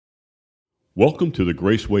Welcome to the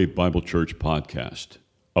Graceway Bible Church podcast,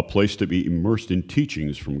 a place to be immersed in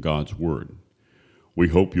teachings from God's Word. We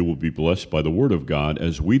hope you will be blessed by the Word of God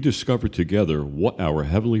as we discover together what our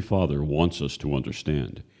Heavenly Father wants us to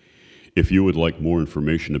understand. If you would like more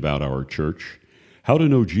information about our church, how to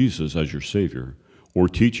know Jesus as your Savior, or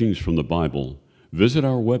teachings from the Bible, visit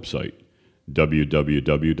our website,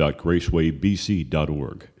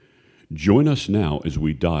 www.gracewaybc.org. Join us now as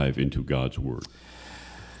we dive into God's Word.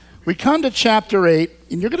 We come to chapter 8,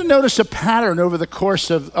 and you're going to notice a pattern over the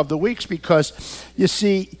course of the weeks because you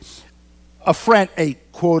see a friend, a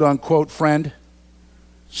quote-unquote friend,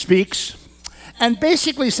 speaks and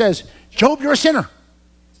basically says, Job, you're a sinner.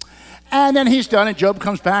 And then he's done, and Job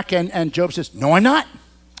comes back, and Job says, no, I'm not.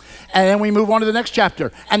 And then we move on to the next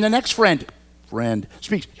chapter, and the next friend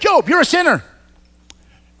speaks, Job, you're a sinner.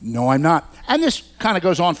 No, I'm not. And this kind of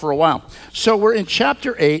goes on for a while. So we're in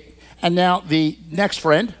chapter 8, and now the next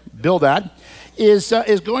friend, Bildad, is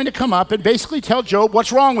going to come up and basically tell Job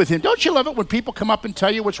what's wrong with him. Don't you love it when people come up and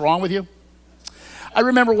tell you what's wrong with you? I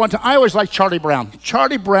remember one time, I always liked Charlie Brown.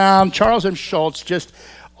 Charles M. Schultz just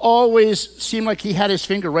always seemed like he had his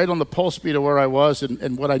finger right on the pulse beat of where I was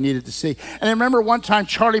and what I needed to see. And I remember one time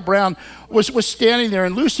Charlie Brown was standing there,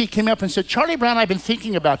 and Lucy came up and said, Charlie Brown, I've been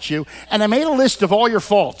thinking about you, and I made a list of all your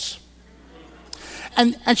faults.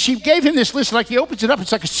 And she gave him this list, like he opens it up,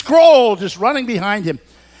 it's like a scroll just running behind him.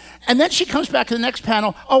 And then she comes back to the next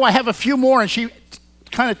panel, I have a few more, and she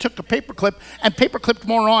kind of took a paperclip and paperclipped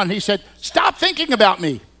more on. He said, stop thinking about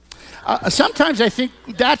me. Sometimes I think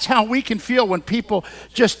that's how we can feel when people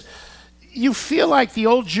you feel like the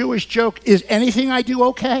old Jewish joke, is anything I do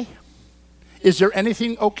okay? Is there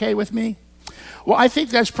anything okay with me? Well, I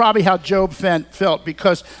think that's probably how Job felt,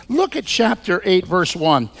 because look at chapter 8, verse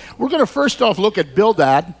 1. We're going to first off look at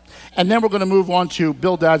Bildad, and then we're going to move on to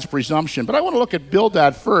Bildad's presumption. But I want to look at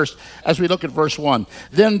Bildad first as we look at verse 1.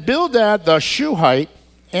 Then Bildad the Shuhite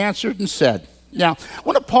answered and said. Now, I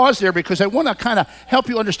want to pause there because I want to kind of help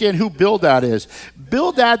you understand who Bildad is.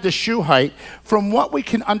 Bildad the Shuhite, from what we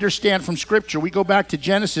can understand from Scripture, we go back to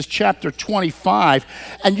Genesis chapter 25,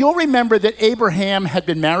 and you'll remember that Abraham had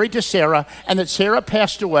been married to Sarah, and that Sarah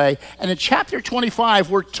passed away. And in chapter 25,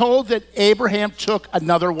 we're told that Abraham took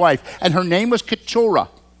another wife, and her name was Keturah.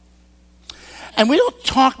 And we don't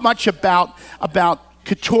talk much about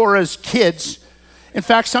Keturah's kids. In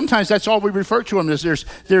fact, sometimes that's all we refer to them as. There's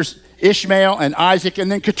Ishmael and Isaac, and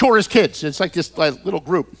then Keturah's kids. It's like this little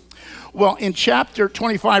group. Well, in chapter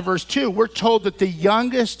 25, verse 2, we're told that the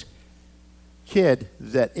youngest kid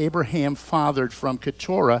that Abraham fathered from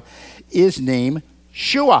Keturah is named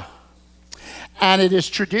Shua. And it is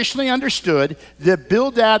traditionally understood that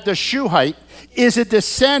Bildad the Shuhite is a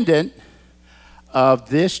descendant of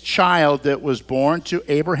this child that was born to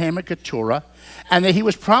Abraham and Keturah, and that he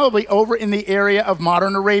was probably over in the area of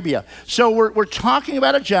modern Arabia. So we're talking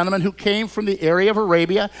about a gentleman who came from the area of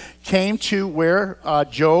Arabia, came to where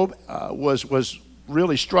Job was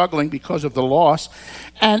really struggling because of the loss,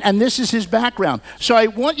 and this is his background. So I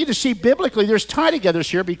want you to see biblically there's tie-togethers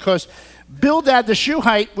here, because Bildad the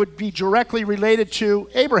Shuhite would be directly related to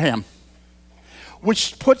Abraham,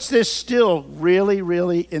 which puts this still really,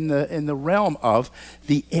 really in the realm of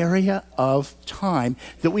the area of time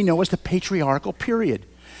that we know as the patriarchal period.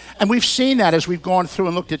 And we've seen that as we've gone through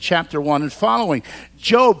and looked at chapter 1 and following.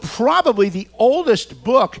 Job, probably the oldest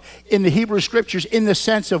book in the Hebrew Scriptures in the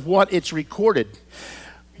sense of what it's recorded.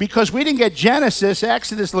 Because we didn't get Genesis,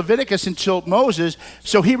 Exodus, Leviticus until Moses,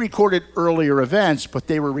 so he recorded earlier events, but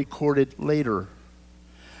they were recorded later.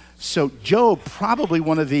 So Job, probably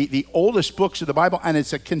one of the oldest books of the Bible, and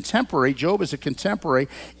it's a contemporary. Job is a contemporary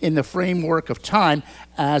in the framework of time,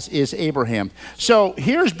 as is Abraham. So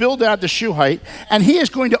here's Bildad the Shuhite, and he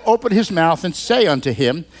is going to open his mouth and say unto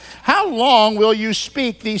him, how long will you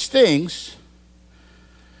speak these things,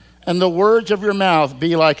 and the words of your mouth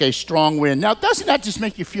be like a strong wind? Now, doesn't that just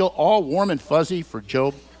make you feel all warm and fuzzy for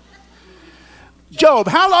Job? Job,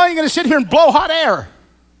 how long are you going to sit here and blow hot air?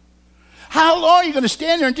 How long are you going to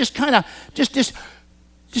stand there and just kind of just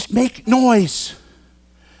make noise?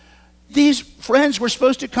 These friends were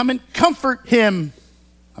supposed to come and comfort him.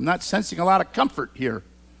 I'm not sensing a lot of comfort here.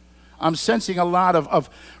 I'm sensing a lot of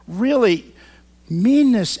really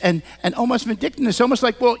meanness and almost vindictiveness, almost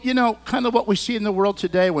like, kind of what we see in the world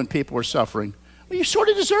today when people are suffering. Well, you sort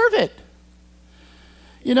of deserve it.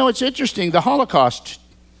 It's interesting, the Holocaust.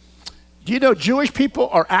 Do you know Jewish people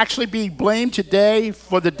are actually being blamed today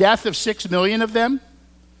for the death of 6 million of them?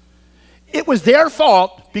 It was their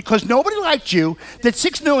fault because nobody liked you that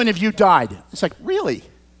 6 million of you died. It's like, really?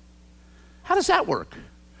 How does that work?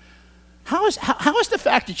 How is the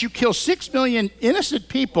fact that you kill 6 million innocent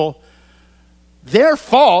people their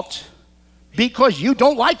fault because you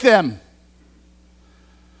don't like them.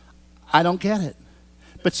 I don't get it.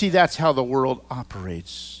 But see, that's how the world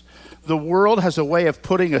operates. The world has a way of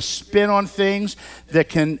putting a spin on things that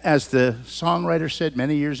can, as the songwriter said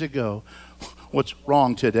many years ago, what's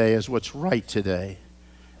wrong today is what's right today.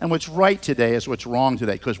 And what's right today is what's wrong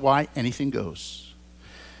today. Because why? Anything goes.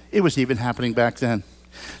 It was even happening back then.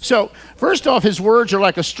 So, first off, his words are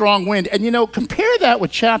like a strong wind. And compare that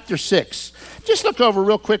with chapter 6. Just look over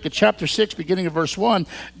real quick at chapter 6, beginning of verse 1.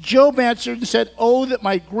 Job answered and said, "Oh, that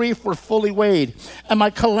my grief were fully weighed, and my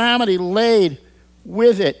calamity laid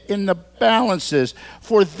with it in the balances,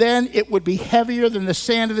 for then it would be heavier than the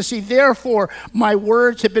sand of the sea. Therefore, my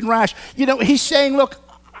words have been rash." He's saying, look,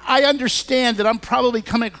 I understand that I'm probably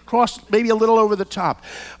coming across maybe a little over the top,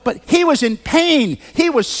 but he was in pain.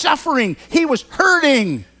 He was suffering. He was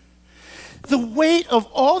hurting. The weight of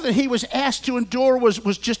all that he was asked to endure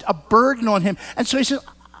was just a burden on him. And so he says,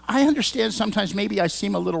 I understand sometimes maybe I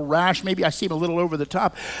seem a little rash, maybe I seem a little over the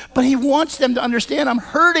top, but he wants them to understand I'm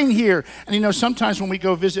hurting here. And sometimes when we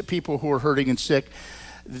go visit people who are hurting and sick,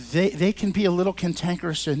 they can be a little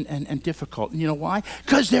cantankerous and difficult. And you know why?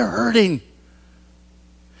 Because they're hurting.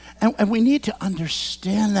 And we need to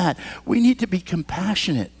understand that. We need to be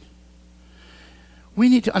compassionate. We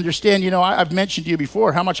need to understand, I've mentioned to you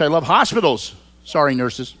before how much I love hospitals. Sorry,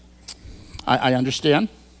 nurses. I understand.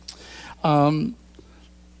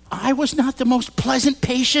 I was not the most pleasant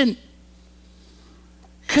patient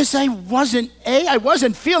because I wasn't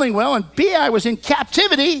feeling well, and B, I was in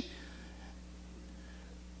captivity.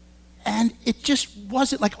 And it just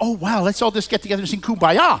wasn't like, oh, wow, let's all just get together and sing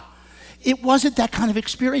Kumbaya. It wasn't that kind of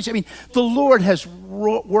experience. I mean, the Lord has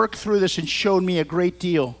worked through this and showed me a great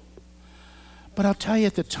deal. But I'll tell you,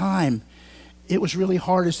 at the time, it was really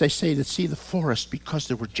hard, as they say, to see the forest because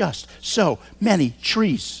there were just so many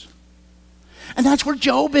trees. And that's where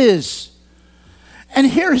Job is. And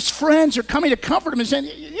here his friends are coming to comfort him and saying,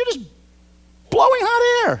 you're just blowing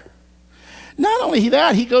hot air. Not only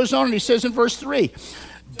that, he goes on and he says in verse 3,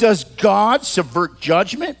 does God subvert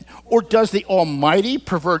judgment, or does the Almighty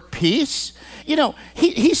pervert peace?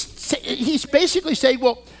 He's basically saying,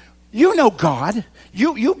 well, God.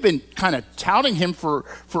 You've been kind of touting him for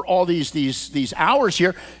all these hours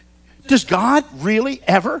here. Does God really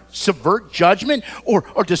ever subvert judgment, or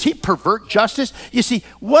does he pervert justice? You see,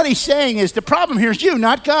 what he's saying is the problem here is you,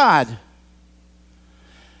 not God.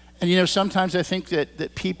 And sometimes I think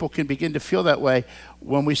that people can begin to feel that way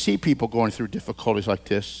when we see people going through difficulties like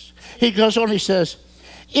this. He goes on, he says,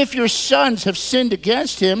 if your sons have sinned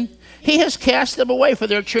against him, he has cast them away for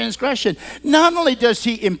their transgression. Not only does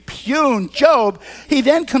he impugn Job, he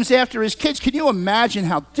then comes after his kids. Can you imagine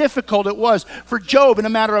how difficult it was for Job in a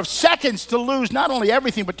matter of seconds to lose not only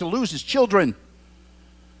everything, but to lose his children?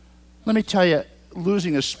 Let me tell you,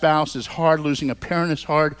 losing a spouse is hard. Losing a parent is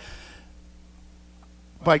hard.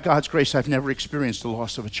 By God's grace, I've never experienced the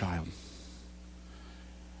loss of a child.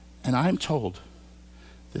 And I'm told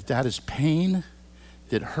that is pain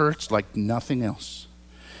that hurts like nothing else.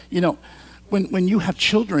 When you have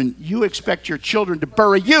children, you expect your children to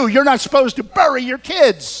bury you. You're not supposed to bury your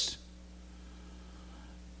kids.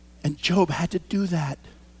 And Job had to do that.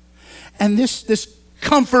 And this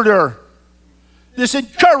comforter, this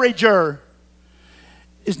encourager,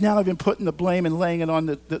 is now been putting the blame and laying it on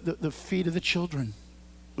the feet of the children.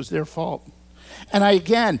 It was their fault.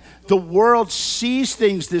 And the world sees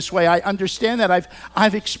things this way. I understand that.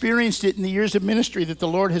 I've experienced it in the years of ministry that the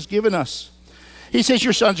Lord has given us. He says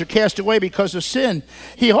your sons are cast away because of sin.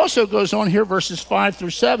 He also goes on here, verses 5 through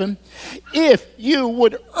 7. If you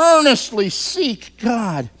would earnestly seek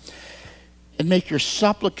God and make your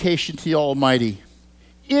supplication to the Almighty,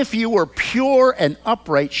 if you were pure and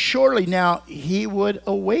upright, surely now he would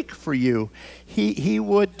awake for you. He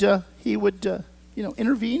would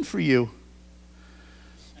intervene for you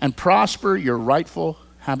and prosper your rightful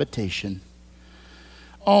habitation.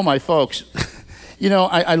 Oh, my folks.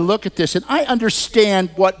 I look at this and I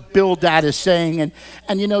understand what Bildad is saying. And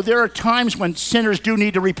there are times when sinners do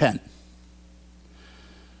need to repent.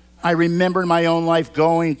 I remember in my own life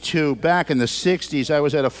back in the 60s, I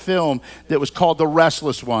was at a film that was called The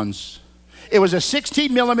Restless Ones. It was a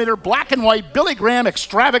 16 millimeter black and white Billy Graham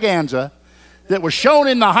extravaganza that was shown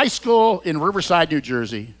in the high school in Riverside, New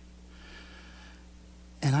Jersey.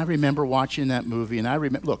 And I remember watching that movie, and I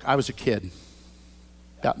was a kid,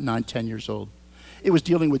 about 9, 10 years old. It was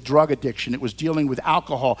dealing with drug addiction. It was dealing with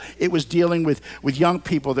alcohol. It was dealing with young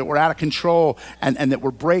people that were out of control and that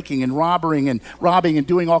were breaking and robbing and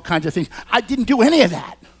doing all kinds of things. I didn't do any of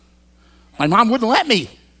that. My mom wouldn't let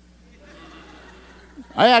me.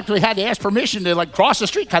 I actually had to ask permission to cross the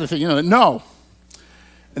street kind of thing. No.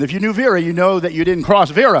 And if you knew Vera, you know that you didn't cross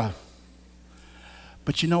Vera.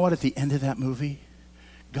 But you know what? At the end of that movie,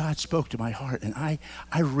 God spoke to my heart. And I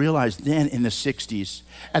realized then in the 60s,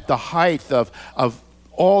 at the height of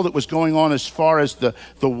all that was going on as far as the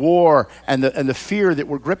war and the fear that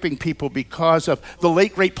were gripping people because of the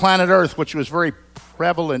late great planet Earth, which was very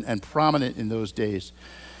prevalent and prominent in those days,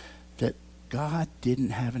 that God didn't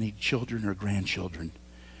have any children or grandchildren.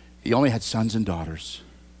 He only had sons and daughters.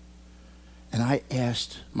 And I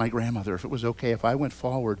asked my grandmother if it was okay if I went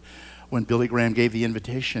forward when Billy Graham gave the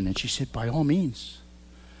invitation. And she said, by all means.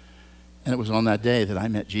 And it was on that day that I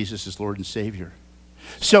met Jesus as Lord and Savior.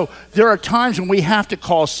 So there are times when we have to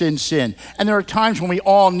call sin, sin. And there are times when we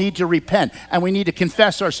all need to repent. And we need to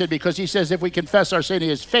confess our sin, because he says if we confess our sin, he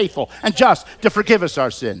is faithful and just to forgive us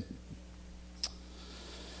our sin.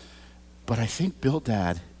 But I think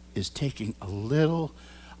Bildad is taking a little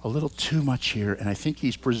too much here, and I think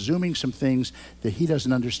he's presuming some things that he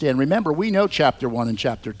doesn't understand. Remember, we know chapter 1 and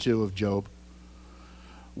chapter 2 of Job.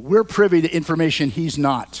 We're privy to information he's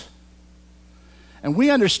not. And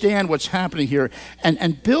we understand what's happening here.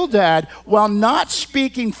 And Bildad, while not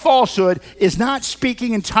speaking falsehood, is not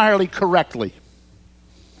speaking entirely correctly.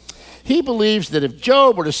 He believes that if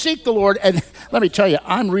Job were to seek the Lord, and let me tell you,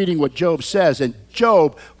 I'm reading what Job says, and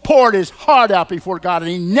Job poured his heart out before God,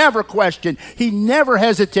 and he never questioned, he never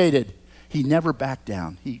hesitated, he never backed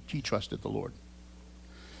down. He trusted the Lord.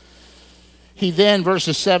 He then,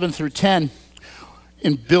 verses 7 through 10,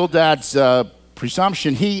 in Bildad's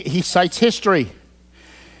presumption, he cites history.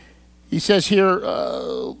 He says here,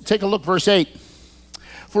 take a look, verse 8.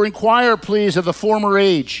 For inquire, please, of the former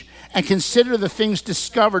age, and consider the things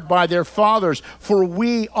discovered by their fathers. For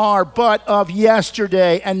we are but of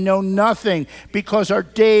yesterday and know nothing, because our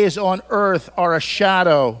days on earth are a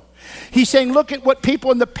shadow. He's saying, look at what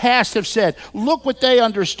people in the past have said. Look what they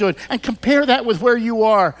understood, and compare that with where you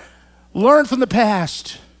are. Learn from the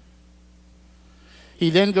past. He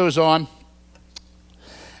then goes on,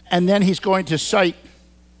 and then he's going to cite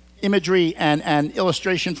imagery and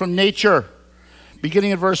illustration from nature.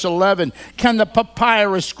 Beginning in verse 11, can the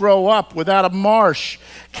papyrus grow up without a marsh?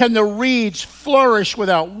 Can the reeds flourish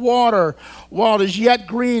without water? While it is yet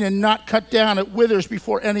green and not cut down, it withers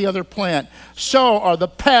before any other plant. So are the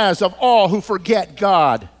paths of all who forget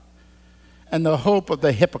God, and the hope of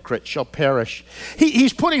the hypocrite shall perish.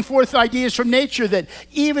 He's putting forth ideas from nature that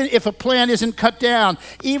even if a plant isn't cut down,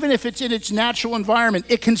 even if it's in its natural environment,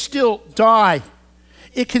 it can still die.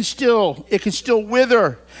 It can still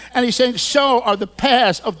wither. And he's saying, so are the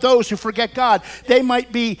paths of those who forget God. They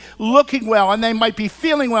might be looking well, and they might be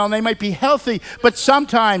feeling well, and they might be healthy, but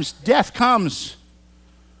sometimes death comes.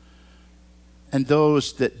 And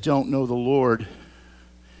those that don't know the Lord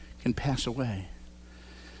can pass away,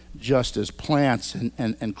 just as plants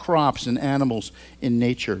and crops and animals in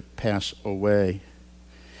nature pass away.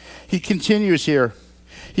 He continues here.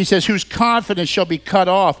 He says, whose confidence shall be cut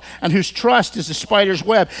off, and whose trust is a spider's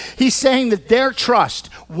web. He's saying that their trust,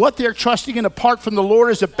 what they're trusting in apart from the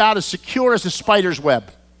Lord, is about as secure as a spider's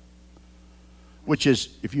web. Which is,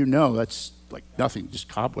 if you know, that's like nothing, just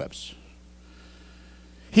cobwebs.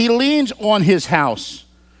 He leans on his house,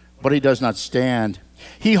 but he does not stand.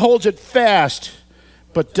 He holds it fast,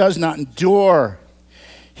 but does not endure.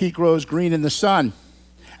 He grows green in the sun,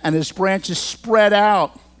 and his branches spread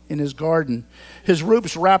out in his garden. His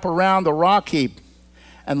roots wrap around the rock heap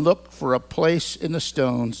and look for a place in the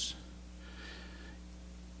stones.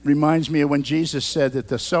 Reminds me of when Jesus said that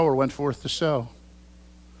the sower went forth to sow.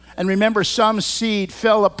 And remember, some seed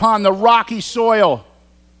fell upon the rocky soil,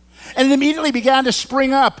 and it immediately began to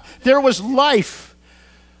spring up. There was life,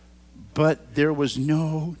 but there was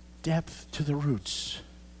no depth to the roots.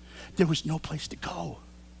 There was no place to go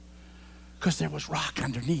because there was rock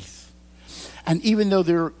underneath. And even though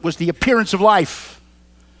there was the appearance of life,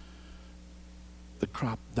 the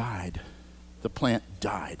crop died. The plant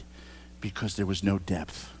died because there was no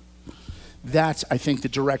depth. That's, I think, the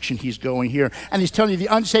direction he's going here. And he's telling you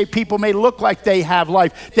the unsaved people may look like they have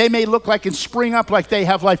life. They may look like and spring up like they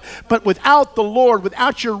have life. But without the Lord,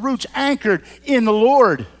 without your roots anchored in the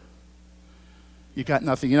Lord, you got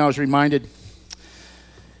nothing. You know, I was reminded,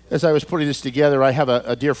 as I was putting this together, I have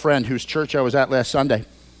a dear friend whose church I was at last Sunday.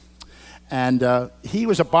 And he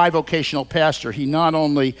was a bivocational pastor. He not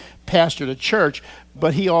only pastored a church,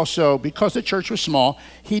 but he also, because the church was small,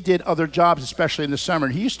 he did other jobs, especially in the summer.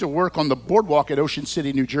 And he used to work on the boardwalk at Ocean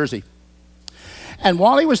City, New Jersey. And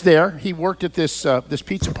while he was there, he worked at this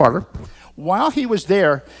pizza parlor. While he was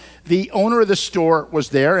there, the owner of the store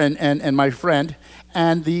was there, and my friend,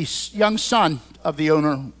 and the young son of the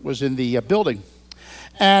owner was in the building.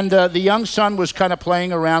 And the young son was kind of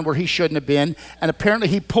playing around where he shouldn't have been. And apparently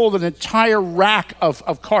he pulled an entire rack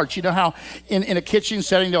of carts. You know how in a kitchen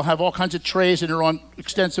setting they'll have all kinds of trays and they're on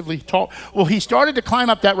extensively tall. Well, he started to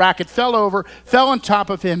climb up that rack. It fell over, fell on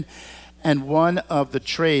top of him, and one of the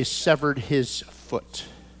trays severed his foot.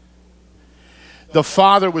 The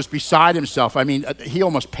father was beside himself. I mean, he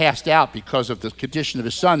almost passed out because of the condition of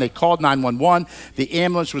his son. They called 911. The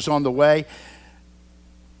ambulance was on the way.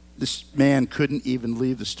 This man couldn't even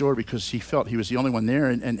leave the store because he felt he was the only one there,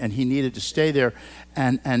 and he needed to stay there.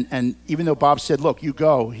 And even though Bob said, look, you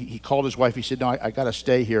go, he called his wife. He said, no, I got to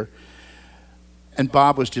stay here. And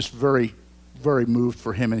Bob was just very, very moved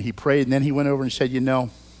for him, and he prayed. And then he went over and said,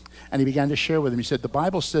 and he began to share with him. He said, the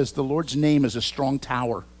Bible says the Lord's name is a strong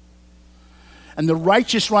tower, and the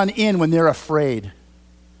righteous run in when they're afraid.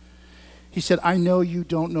 He said, I know you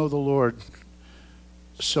don't know the Lord,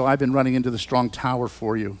 so I've been running into the strong tower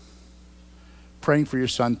for you, praying for your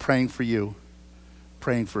son, praying for you,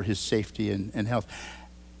 praying for his safety and health.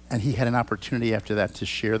 And he had an opportunity after that to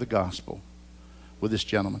share the gospel with this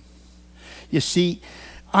gentleman. You see,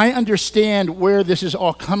 I understand where this is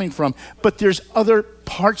all coming from, but there's other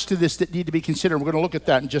parts to this that need to be considered. We're going to look at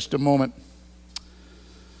that in just a moment.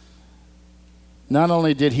 Not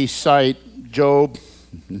only did he cite Job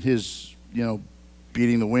and his,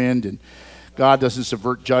 beating the wind, and God doesn't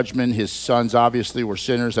subvert judgment. His sons obviously were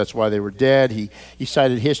sinners. That's why they were dead. He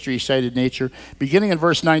cited history. He cited nature. Beginning in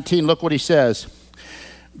verse 19, look what he says.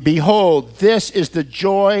 Behold, this is the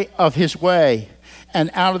joy of his way,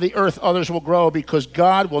 and out of the earth others will grow, because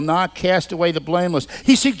God will not cast away the blameless.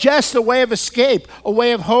 He suggests a way of escape, a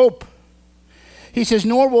way of hope. He says,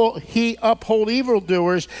 nor will he uphold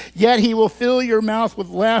evildoers, yet he will fill your mouth with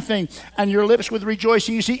laughing and your lips with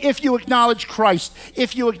rejoicing. You see, if you acknowledge Christ,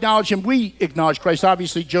 if you acknowledge him, we acknowledge Christ.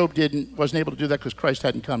 Obviously, Job wasn't able to do that because Christ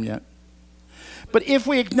hadn't come yet. But if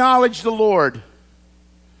we acknowledge the Lord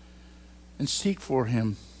and seek for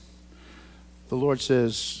him, the Lord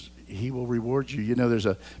says he will reward you. There's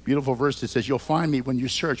a beautiful verse that says, you'll find me when you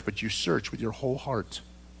search, but you search with your whole heart.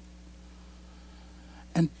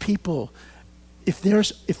 And people, if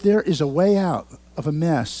there is a way out of a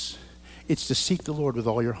mess, it's to seek the Lord with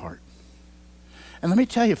all your heart. And let me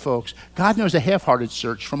tell you, folks, God knows a half-hearted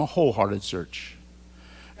search from a wholehearted search.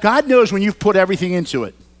 God knows when you've put everything into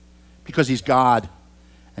it, because he's God,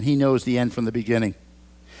 and he knows the end from the beginning.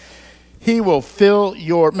 He will fill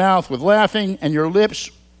your mouth with laughing and your lips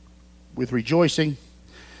with rejoicing.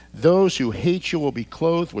 Those who hate you will be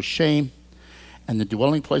clothed with shame, and the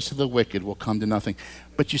dwelling place of the wicked will come to nothing.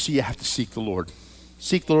 But you see, you have to seek the Lord.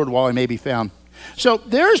 Seek the Lord while he may be found. So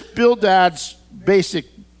there's Bildad's basic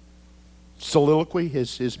soliloquy,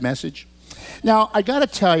 his message. Now, I got to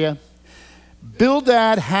tell you,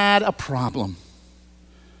 Bildad had a problem.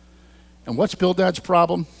 And what's Bildad's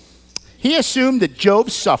problem? He assumed that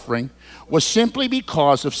Job's suffering was simply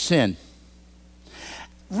because of sin.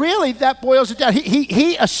 Really, that boils it down.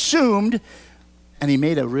 He assumed, and he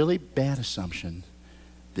made a really bad assumption,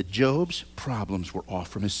 that Job's problems were all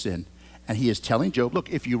from his sin. And he is telling Job, look,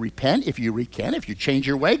 if you repent, if you recant, if you change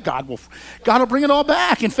your way, God will bring it all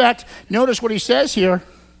back. In fact, notice what he says here.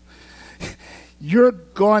 You're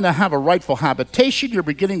going to have a rightful habitation. Your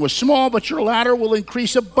beginning was small, but your latter will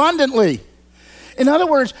increase abundantly. In other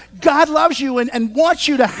words, God loves you and wants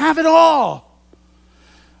you to have it all.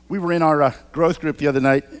 We were in our growth group the other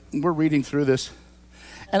night, and we're reading through this.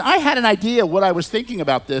 And I had an idea what I was thinking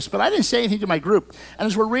about this, but I didn't say anything to my group. And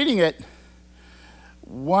as we're reading it,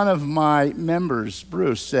 one of my members,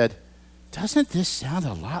 Bruce, said, doesn't this sound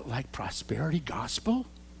a lot like prosperity gospel?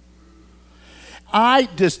 I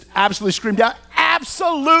just absolutely screamed out,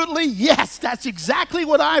 absolutely, yes, that's exactly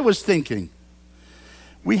what I was thinking.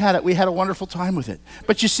 We had a wonderful time with it.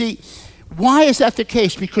 But you see, why is that the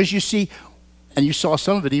case? Because you see, and you saw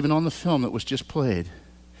some of it even on the film that was just played,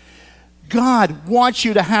 God wants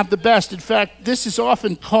you to have the best. In fact, this is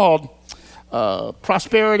often called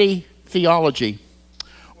prosperity theology,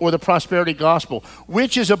 or the prosperity gospel,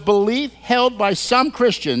 which is a belief held by some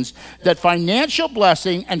Christians that financial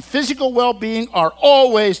blessing and physical well-being are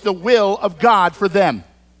always the will of God for them.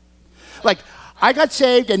 Like, I got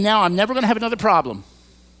saved and now I'm never going to have another problem.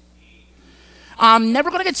 I'm never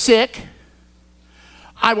going to get sick.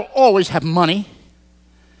 I will always have money.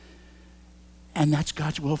 And that's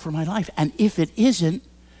God's will for my life. And if it isn't,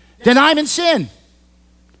 then I'm in sin.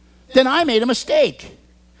 Then I made a mistake.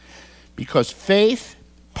 Because faith,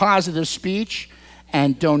 positive speech,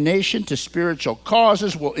 and donation to spiritual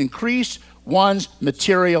causes will increase one's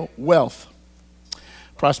material wealth.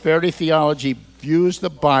 Prosperity theology views the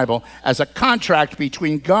Bible as a contract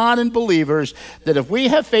between God and believers that if we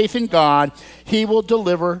have faith in God, he will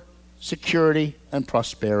deliver security and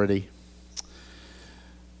prosperity.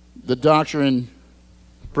 The doctrine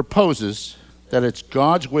proposes that it's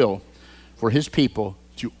God's will for his people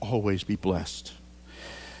to always be blessed.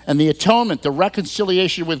 And the atonement, the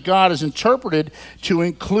reconciliation with God, is interpreted to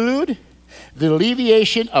include the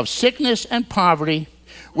alleviation of sickness and poverty,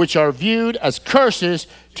 which are viewed as curses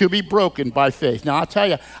to be broken by faith. Now, I'll tell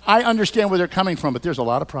you, I understand where they're coming from, but there's a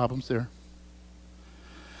lot of problems there.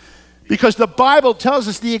 Because the Bible tells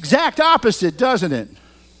us the exact opposite, doesn't it?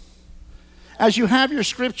 As you have your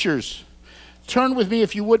scriptures, turn with me,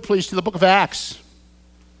 if you would please, to the book of Acts.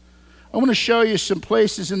 I want to show you some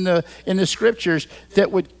places in the scriptures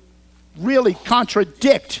that would really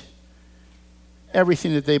contradict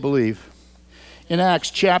everything that they believe. In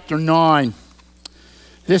Acts chapter 9,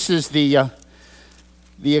 this is the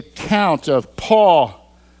account of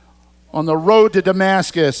Paul on the road to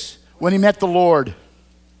Damascus when he met the Lord.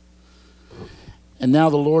 And now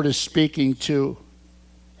the Lord is speaking to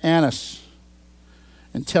Annas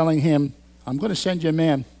and telling him, I'm going to send you a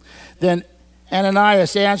man. Then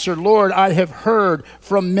Ananias answered, Lord, I have heard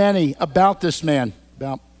from many about this man,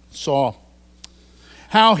 about Saul,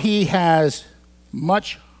 how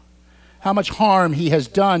much harm he has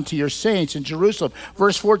done to your saints in Jerusalem.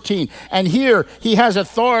 Verse 14, and here he has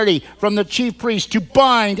authority from the chief priest to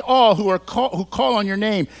bind all who call on your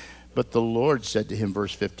name. But the Lord said to him,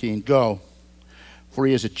 verse 15, go, for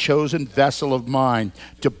he is a chosen vessel of mine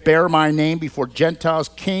to bear my name before Gentiles,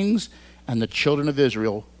 kings, and the children of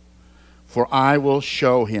Israel. For I will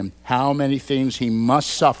show him how many things he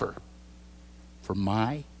must suffer for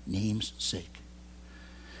my name's sake.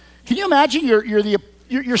 Can you imagine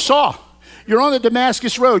you're Saul? You're on the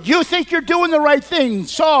Damascus road. You think you're doing the right thing.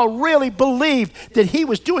 Saul really believed that he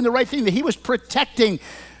was doing the right thing, that he was protecting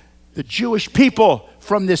the Jewish people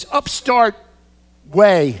from this upstart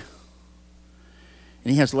way.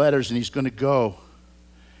 And he has letters, and he's going to go,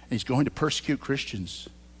 and he's going to persecute Christians.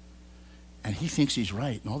 And he thinks he's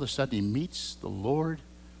right. And all of a sudden he meets the Lord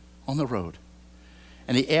on the road.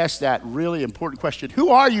 And he asks that really important question, who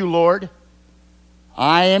are you, Lord?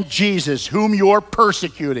 I am Jesus, whom you're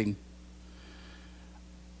persecuting.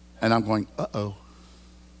 And I'm going, uh-oh.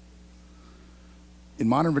 In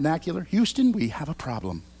modern vernacular, Houston, we have a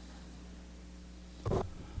problem.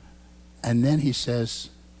 And then he says,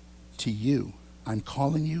 to you, I'm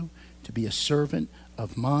calling you to be a servant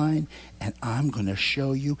of mine, and I'm going to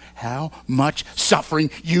show you how much suffering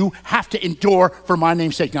you have to endure for my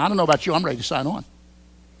name's sake. Now, I don't know about you. I'm ready to sign on.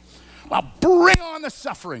 Well, bring on the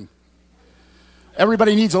suffering.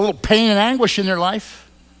 Everybody needs a little pain and anguish in their life.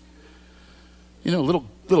 You know, little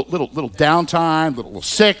downtime, little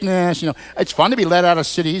sickness. You know, it's fun to be let out of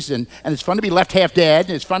cities, and it's fun to be left half dead,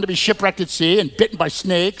 and it's fun to be shipwrecked at sea and bitten by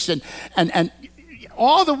snakes, and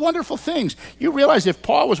all the wonderful things. You realize if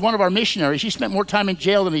Paul was one of our missionaries, he spent more time in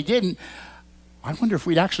jail than he didn't. I wonder if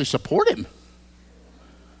we'd actually support him.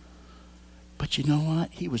 But you know what?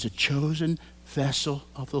 He was a chosen vessel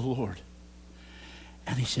of the Lord.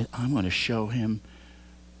 And he said, I'm going to show him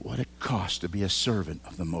what it costs to be a servant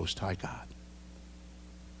of the Most High God.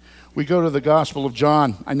 We go to the Gospel of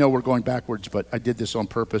John. I know we're going backwards, but I did this on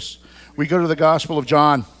purpose. We go to the Gospel of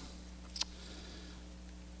John.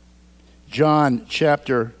 John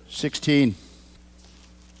chapter 16,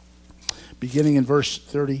 beginning in verse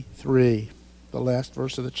 33, the last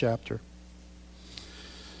verse of the chapter.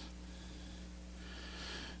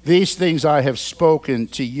 These things I have spoken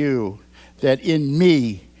to you, that in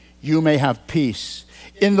me you may have peace.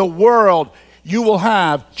 In the world you will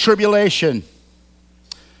have tribulation.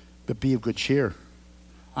 But be of good cheer.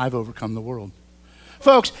 I've overcome the world.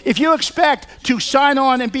 Folks, if you expect to sign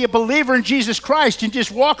on and be a believer in Jesus Christ and just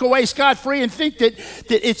walk away scot-free and think that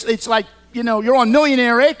it's like, you know, you're on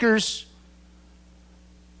millionaire acres,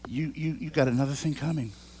 you got another thing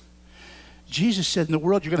coming. Jesus said in the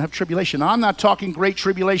world you're going to have tribulation. I'm not talking great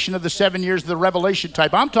tribulation of the 7 years of the Revelation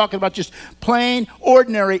type. I'm talking about just plain,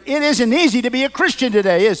 ordinary. It isn't easy to be a Christian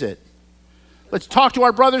today, is it? Let's talk to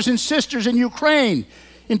our brothers and sisters in Ukraine,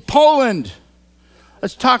 in Poland.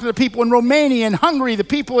 Let's talk to the people in Romania and Hungary, the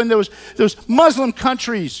people in those Muslim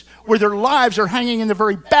countries where their lives are hanging in the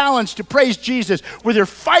very balance to praise Jesus, where they're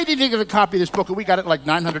fighting to get a copy of this book, and we got it like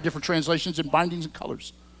 900 different translations and bindings and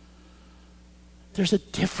colors. There's a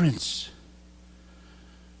difference.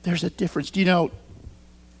 There's a difference. Do you know,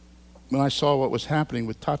 when I saw what was happening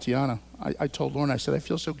with Tatiana, I told Lauren, I said, I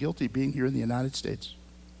feel so guilty being here in the United States.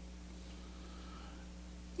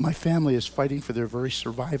 My family is fighting for their very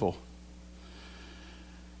survival.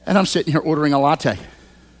 And I'm sitting here ordering a latte.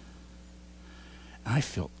 I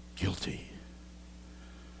felt guilty.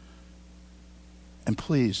 And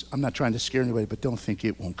please, I'm not trying to scare anybody, but don't think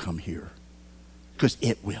it won't come here. Because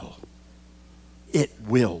it will. It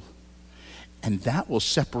will. And that will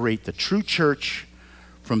separate the true church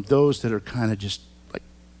from those that are kind of just like,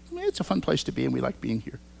 it's a fun place to be and we like being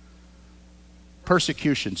here.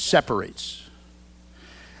 Persecution separates.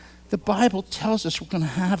 The Bible tells us we're going to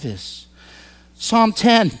have this. Psalm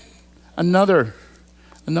 10, another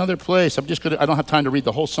place. I don't have time to read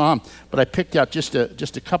the whole psalm, but I picked out just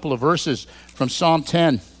a couple of verses from Psalm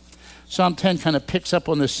 10. Psalm 10 kind of picks up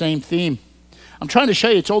on the same theme. I'm trying to show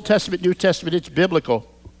you it's Old Testament, New Testament, it's biblical.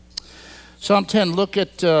 Psalm 10, look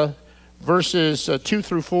at verses 2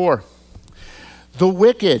 through 4. The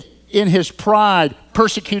wicked in his pride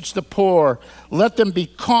persecutes the poor. Let them be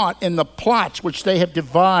caught in the plots which they have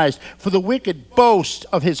devised. For the wicked boasts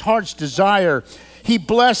of his heart's desire. He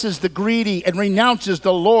blesses the greedy and renounces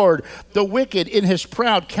the Lord. The wicked in his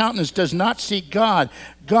proud countenance does not seek God.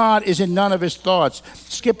 God is in none of his thoughts.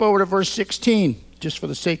 Skip over to verse 16, just for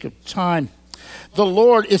the sake of time. The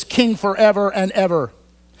Lord is king forever and ever.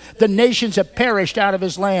 The nations have perished out of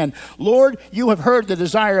his land. Lord, you have heard the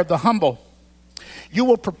desire of the humble. You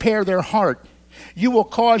will prepare their heart. You will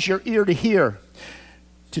cause your ear to hear,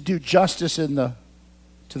 to do justice to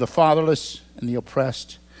the fatherless and the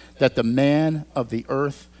oppressed, that the man of the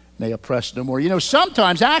earth may oppress no more. You know,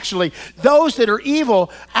 sometimes actually those that are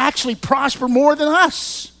evil actually prosper more than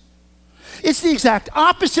us. It's the exact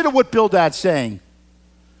opposite of what Bildad's saying.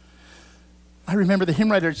 I remember the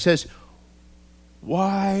hymn writer says,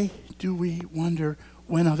 why do we wonder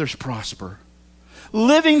when others prosper?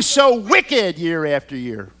 Living so wicked year after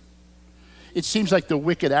year. It seems like the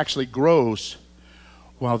wicked actually grows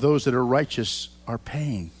while those that are righteous are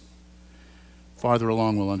paying. Farther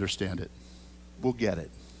along we'll understand it. We'll get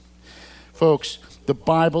it. Folks, the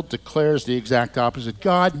Bible declares the exact opposite.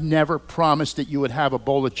 God never promised that you would have a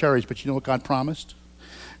bowl of cherries, but you know what God promised?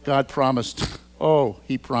 God promised,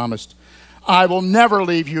 he promised, I will never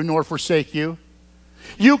leave you nor forsake you.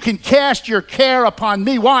 You can cast your care upon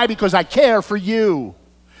me. Why? Because I care for you.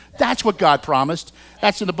 That's what God promised.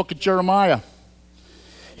 That's in the book of Jeremiah.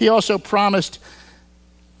 He also promised,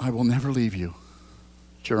 I will never leave you.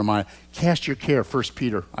 Jeremiah, cast your care, 1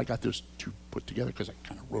 Peter. I got those two put together because I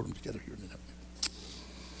kind of wrote them together here.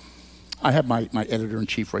 I have my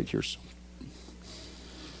editor-in-chief right here. So.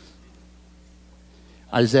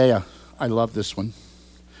 Isaiah, I love this one.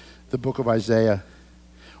 The book of Isaiah.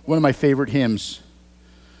 One of my favorite hymns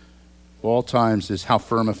of all times is How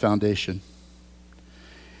Firm a Foundation.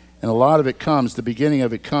 And a lot of it comes, the beginning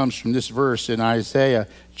of it comes from this verse in Isaiah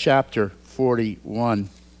chapter 41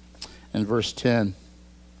 and verse 10.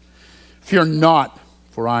 Fear not,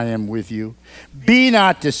 for I am with you. Be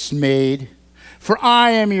not dismayed, for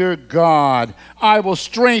I am your God. I will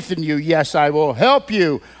strengthen you. Yes, I will help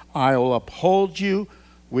you. I will uphold you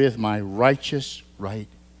with my righteous right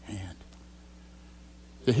hand.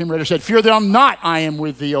 The hymn writer said, fear thou not, I am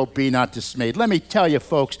with thee, oh, be not dismayed. Let me tell you,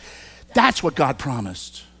 folks, that's what God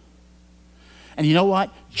promised. And you know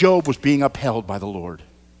what? Job was being upheld by the Lord.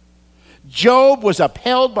 Job was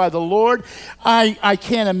upheld by the Lord. I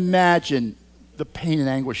can't imagine the pain and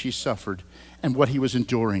anguish he suffered and what he was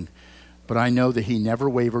enduring. But I know that he never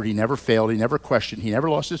wavered, he never failed, he never questioned, he never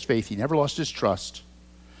lost his faith, he never lost his trust.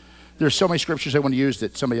 There's so many scriptures I want to use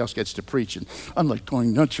that somebody else gets to preach, and I'm like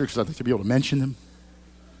going nuts here because I'd like to be able to mention them.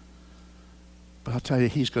 But I'll tell you,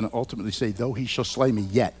 he's going to ultimately say, though he shall slay me,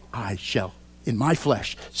 yet I shall, in my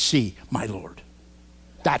flesh, see my Lord.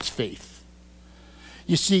 That's faith.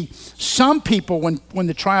 You see, some people, when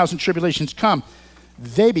the trials and tribulations come,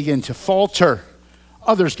 they begin to falter.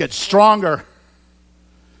 Others get stronger.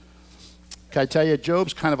 Can I tell you,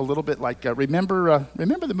 Job's kind of a little bit like, remember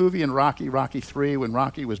the movie in Rocky 3, when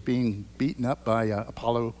Rocky was being beaten up by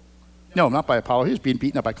Apollo? No, not by Apollo. He was being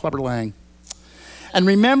beaten up by Clubber Lang. And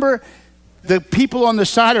remember, the people on the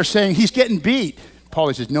side are saying, he's getting beat.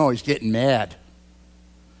 Paulie says, no, he's getting mad.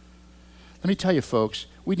 Let me tell you, folks,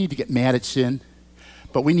 we need to get mad at sin,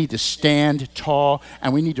 but we need to stand tall,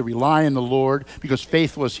 and we need to rely on the Lord, because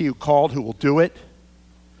faithful is he who called, who will do it.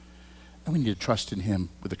 And we need to trust in him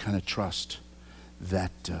with the kind of trust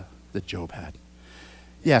that Job had.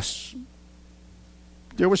 Yes,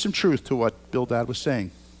 there was some truth to what Bildad was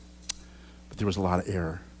saying, but there was a lot of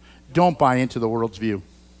error. Don't buy into the world's view.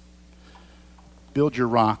 Build your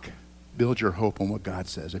rock. Build your hope on what God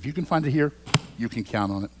says. If you can find it here, you can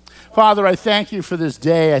count on it. Father, I thank you for this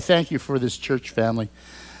day. I thank you for this church family.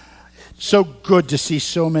 So good to see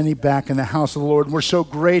so many back in the house of the Lord. And we're so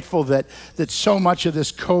grateful that so much of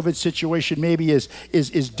this COVID situation maybe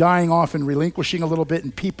is dying off and relinquishing a little bit,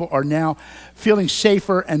 and people are now feeling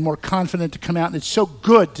safer and more confident to come out. And it's so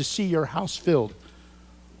good to see your house filled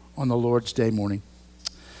on the Lord's Day morning.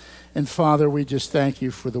 And Father, we just thank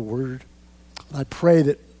you for the word. I pray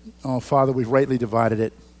that, oh Father, we've rightly divided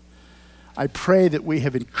it. I pray that we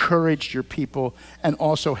have encouraged your people and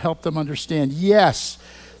also helped them understand, yes,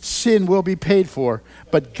 sin will be paid for,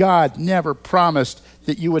 but God never promised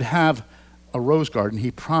that you would have a rose garden.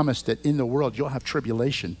 He promised that in the world you'll have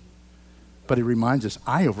tribulation. But he reminds us,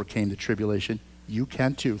 I overcame the tribulation. You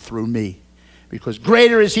can too, through me. Because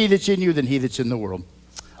greater is he that's in you than he that's in the world.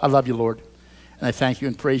 I love you, Lord. And I thank you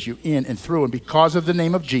and praise you in and through and because of the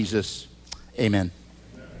name of Jesus. Amen.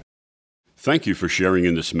 Thank you for sharing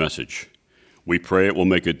in this message. We pray it will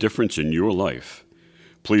make a difference in your life.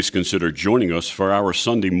 Please consider joining us for our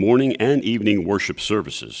Sunday morning and evening worship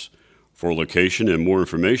services. For location and more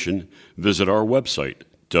information, visit our website,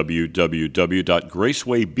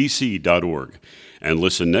 www.gracewaybc.org, and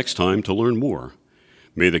listen next time to learn more.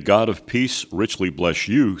 May the God of peace richly bless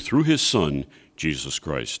you through his Son, Jesus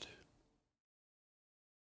Christ.